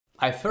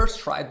I first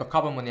tried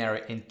Bacopa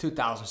Monnieri in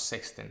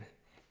 2016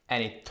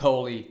 and it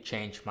totally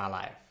changed my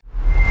life.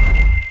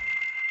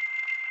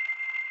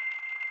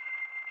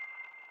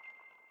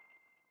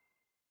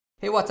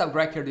 Hey, what's up,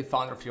 Greg here, the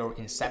founder of Your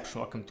Inception.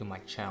 Welcome to my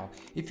channel.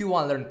 If you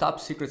want to learn top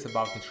secrets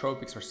about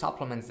nootropics or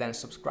supplements, then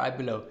subscribe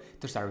below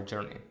to start your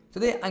journey.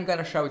 Today, I'm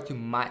gonna share with you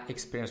my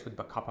experience with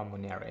Bacopa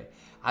Monnieri.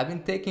 I've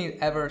been taking it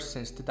ever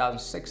since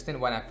 2016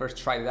 when I first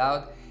tried it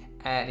out,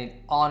 and it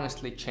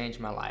honestly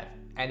changed my life,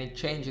 and it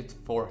changed it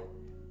for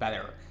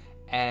better.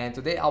 And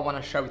today I want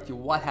to share with you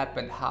what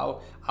happened,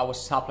 how I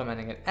was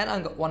supplementing it, and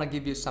I want to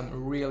give you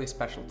some really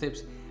special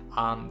tips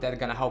that are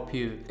gonna help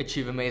you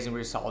achieve amazing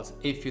results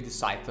if you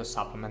decide to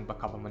supplement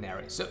Bacopa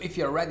Monnieri. So if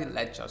you're ready,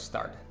 let's just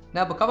start.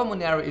 Now, Bacopa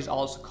Monnieri is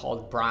also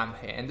called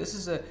Brahmi, and this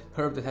is a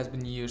herb that has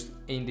been used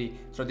in the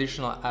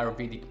traditional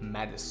Ayurvedic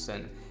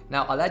medicine.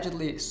 Now,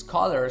 allegedly,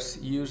 scholars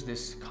use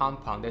this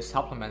compound, they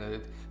supplemented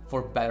it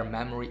for better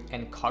memory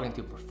and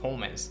cognitive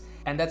performance.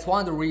 And that's one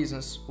of the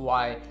reasons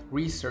why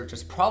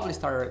researchers probably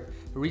started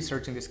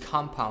researching this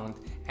compound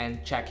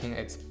and checking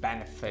its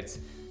benefits.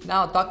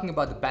 Now, talking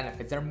about the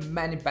benefits, there are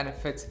many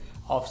benefits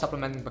of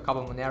supplementing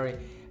Bacopa Monnieri.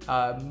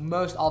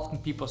 Most often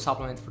people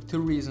supplement for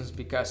two reasons: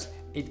 because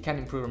it can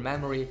improve your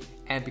memory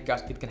and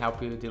because it can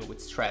help you deal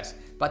with stress.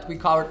 But we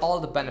covered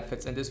all the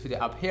benefits in this video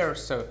up here,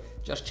 so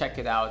just check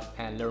it out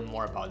and learn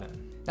more about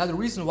them. Now, the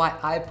reason why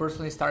I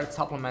personally started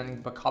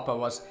supplementing Bacopa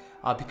was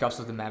because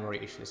of the memory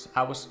issues.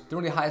 I was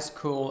during the high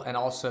school and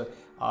also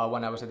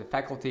when I was at the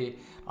faculty,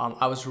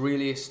 I was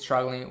really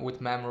struggling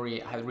with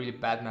memory. I had really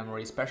bad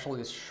memory, especially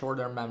the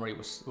short-term memory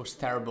was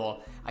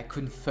terrible. I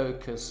couldn't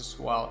focus as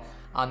well.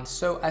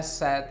 So I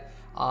said,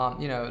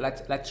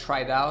 let's try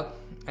it out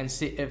and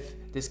see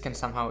if this can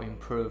somehow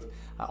improve.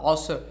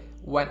 Also,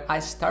 when I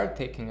started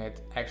taking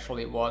it,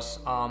 actually was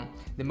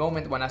the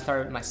moment when I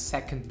started my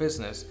second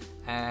business,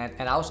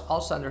 and I was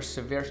also under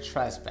severe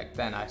stress back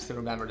then. I still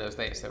remember those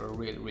days, they were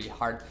really, really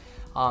hard.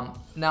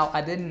 Now,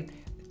 I didn't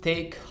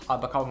take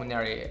Bacopa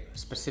Monnieri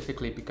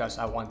specifically because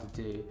I wanted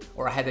to,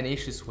 or I had any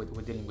issues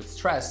with dealing with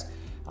stress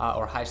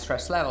or high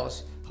stress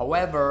levels.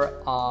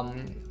 However,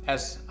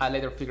 as I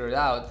later figured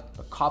out,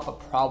 Bacopa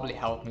probably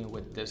helped me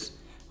with this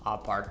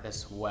part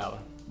as well.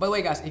 By the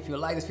way, guys, if you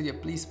like this video,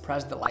 please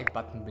press the like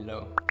button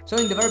below. So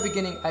in the very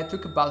beginning, I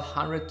took about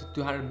 100 to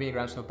 200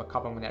 milligrams of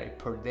Bacopa Monnieri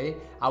per day.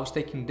 I was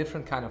taking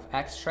different kind of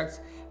extracts,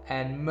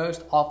 and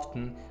most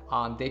often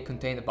they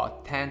contained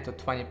about 10 to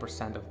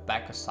 20% of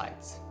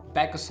bacosides.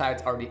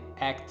 Bacosides are the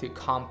active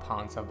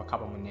compounds of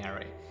Bacopa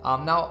Monnieri.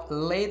 Now,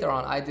 later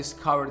on, I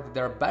discovered that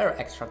there are better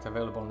extracts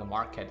available on the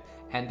market,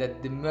 and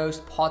that the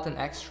most potent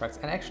extracts,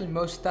 and actually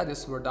most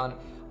studies were done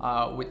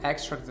with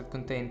extracts that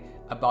contain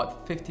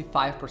about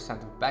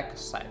 55% of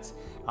bacosides,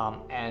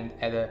 and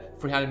at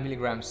 300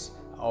 milligrams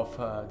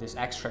of this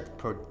extract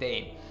per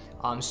day.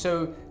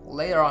 So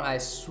later on, I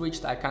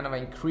switched, I kind of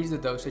increased the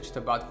dosage to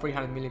about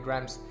 300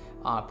 milligrams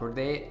per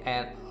day,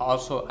 and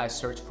also I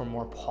searched for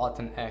more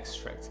potent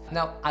extracts.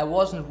 Now, I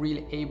wasn't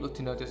really able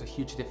to notice a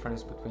huge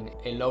difference between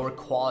a lower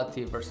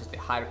quality versus the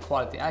higher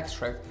quality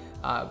extract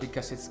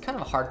because it's kind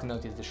of hard to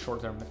notice the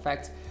short-term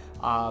effects,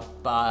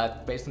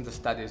 but based on the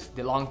studies,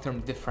 the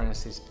long-term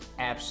difference is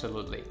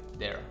absolutely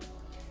there.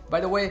 By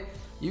the way,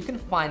 you can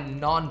find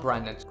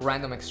non-branded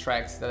random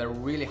extracts that are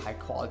really high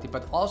quality,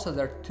 but also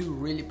there are two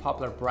really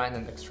popular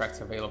branded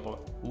extracts available.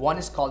 One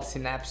is called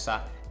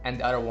Synapsa and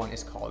the other one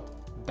is called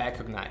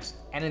Recognize.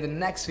 And in the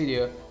next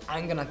video,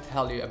 I'm gonna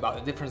tell you about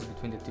the difference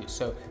between the two.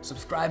 So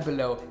subscribe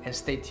below and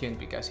stay tuned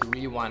because you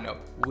really wanna know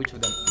which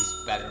of them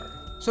is better.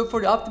 So for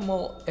the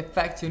optimal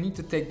effects, you need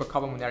to take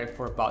Bacopa Monnieri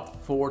for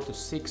about 4 to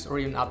 6 or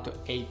even up to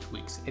 8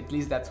 weeks. At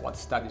least that's what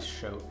studies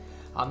show.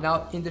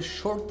 Now, in the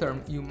short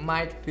term, you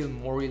might feel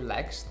more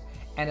relaxed,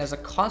 and as a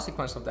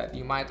consequence of that,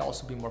 you might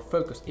also be more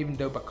focused, even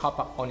though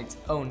Bacopa on its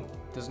own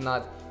does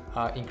not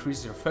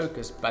increase your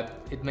focus, but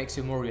it makes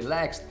you more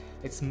relaxed.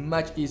 It's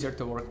much easier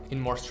to work in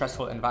more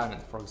stressful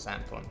environment, for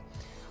example.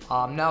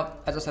 Now,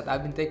 as I said,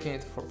 I've been taking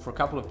it for a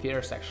couple of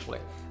years actually.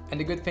 And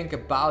the good thing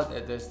about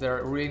it is there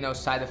are really no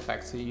side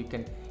effects, so you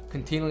can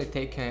continually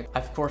take it.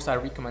 Of course, I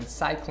recommend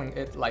cycling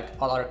it like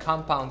all other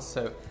compounds,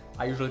 so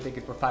I usually take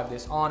it for 5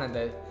 days on and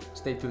then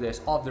stay 2 days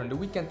off during the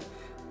weekend.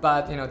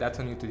 But that's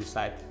on you to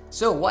decide.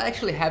 So what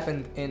actually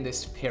happened in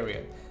this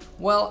period?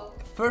 Well,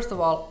 first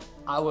of all,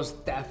 I was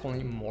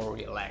definitely more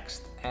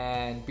relaxed.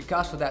 And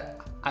because of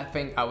that, I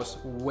think I was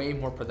way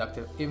more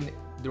productive even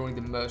during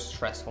the most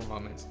stressful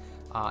moments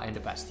in the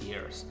past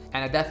years.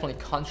 And I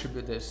definitely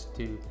contribute this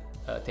to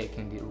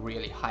taking the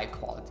really high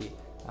quality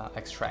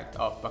extract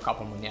of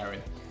Bacopa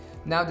Monnieri.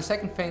 Now, the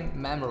second thing,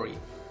 memory.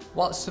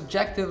 Well,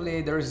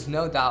 subjectively, there is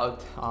no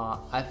doubt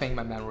I think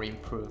my memory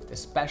improved,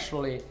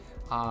 especially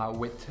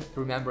with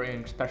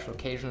remembering special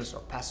occasions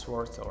or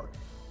passwords or,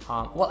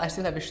 well, I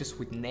still have issues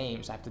with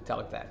names, I have to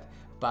tell you that.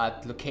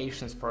 But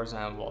locations, for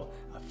example,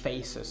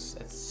 faces,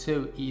 it's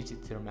so easy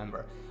to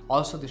remember.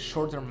 Also, the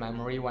short-term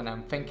memory, when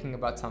I'm thinking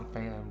about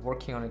something and I'm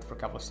working on it for a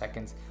couple of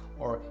seconds,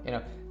 or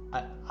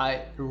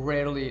I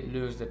rarely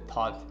lose the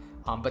thought,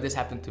 but this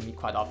happened to me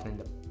quite often in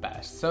the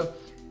past. So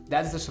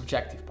That's the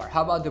subjective part.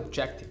 How about the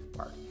objective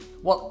part?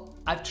 Well,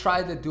 I've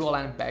tried the dual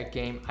and back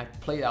game. I've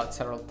played out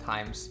several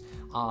times.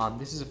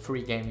 This is a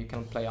free game you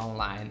can play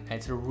online.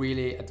 It's a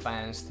really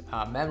advanced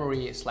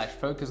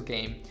memory/focus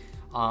game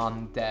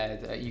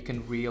that you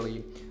can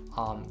really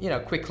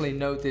quickly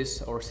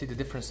notice or see the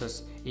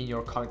differences in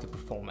your cognitive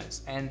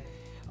performance. And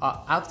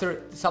after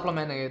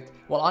supplementing it,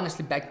 well,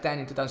 honestly, back then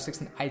in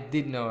 2016, I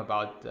did know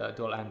about the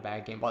dual and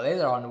back game, but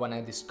later on when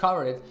I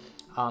discovered it,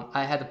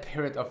 I had a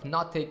period of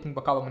not taking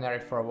Bacopa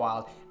Monnieri for a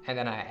while, and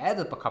then I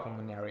added Bacopa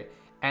Monnieri,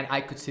 and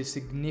I could see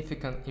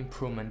significant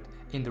improvement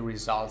in the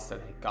results that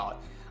I got.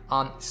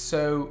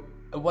 So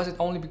was it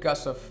only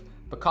because of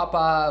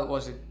Bacopa?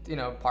 Was it,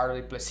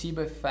 partly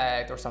placebo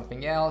effect or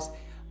something else?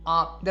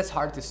 That's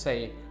hard to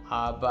say,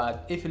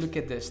 but if you look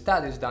at the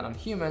studies done on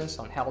humans,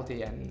 on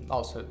healthy and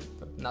also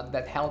not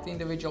that healthy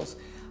individuals,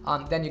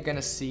 then you're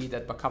gonna see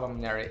that Bacopa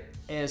Monnieri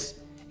is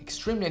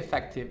extremely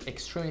effective,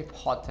 extremely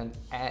potent,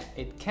 and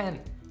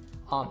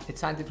it's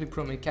scientifically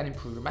proven it can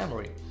improve your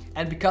memory.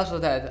 And because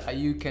of that,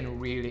 you can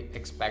really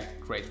expect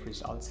great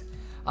results.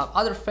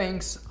 Other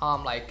things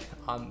like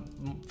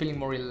feeling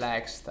more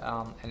relaxed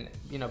and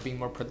being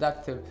more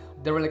productive.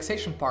 The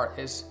relaxation part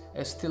is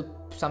still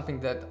something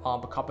that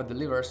Bacopa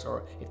delivers,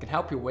 or it can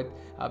help you with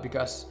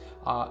because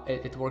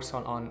it works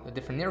on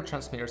different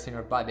neurotransmitters in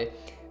your body.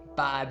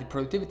 But the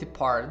productivity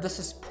part, this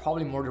is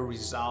probably more the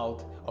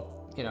result of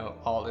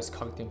all this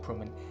cognitive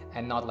improvement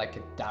and not like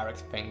a direct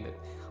thing that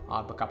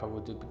Bacopa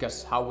would do.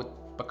 Because how would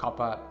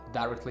Bacopa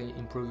directly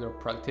improve your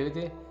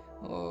productivity?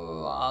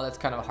 That's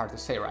kind of hard to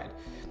say, right?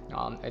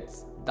 It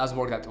doesn't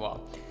work that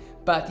well.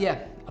 But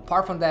yeah,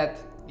 apart from that,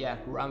 yeah,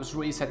 I was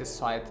really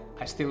satisfied.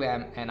 I still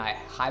am, and I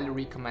highly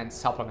recommend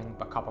supplementing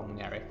Bacopa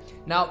Monnieri.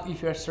 Now,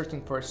 if you're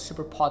searching for a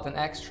super potent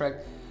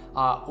extract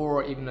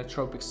or even a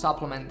nootropic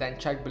supplement, then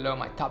check below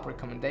my top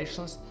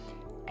recommendations.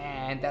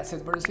 And that's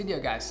it for this video,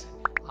 guys.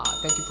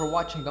 Thank you for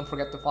watching. Don't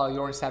forget to follow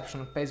Your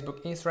Inception on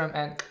Facebook, Instagram,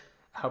 and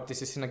I hope to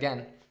see you soon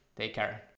again. Take care.